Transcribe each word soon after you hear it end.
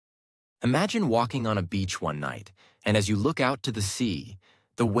Imagine walking on a beach one night, and as you look out to the sea,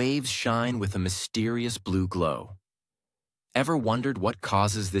 the waves shine with a mysterious blue glow. Ever wondered what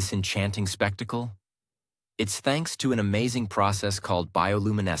causes this enchanting spectacle? It's thanks to an amazing process called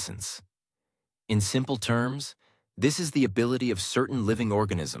bioluminescence. In simple terms, this is the ability of certain living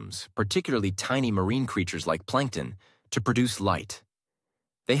organisms, particularly tiny marine creatures like plankton, to produce light.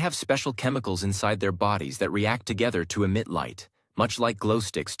 They have special chemicals inside their bodies that react together to emit light, much like glow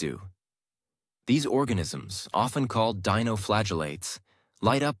sticks do. These organisms, often called dinoflagellates,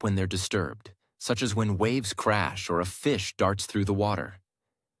 light up when they're disturbed, such as when waves crash or a fish darts through the water.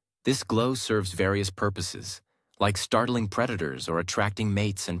 This glow serves various purposes, like startling predators or attracting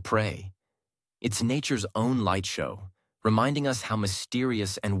mates and prey. It's nature's own light show, reminding us how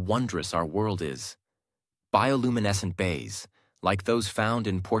mysterious and wondrous our world is. Bioluminescent bays, like those found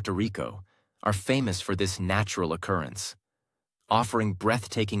in Puerto Rico, are famous for this natural occurrence, offering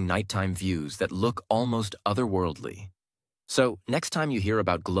breathtaking nighttime views that look almost otherworldly. So, next time you hear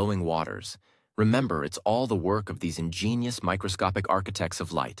about glowing waters, remember it's all the work of these ingenious microscopic architects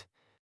of light.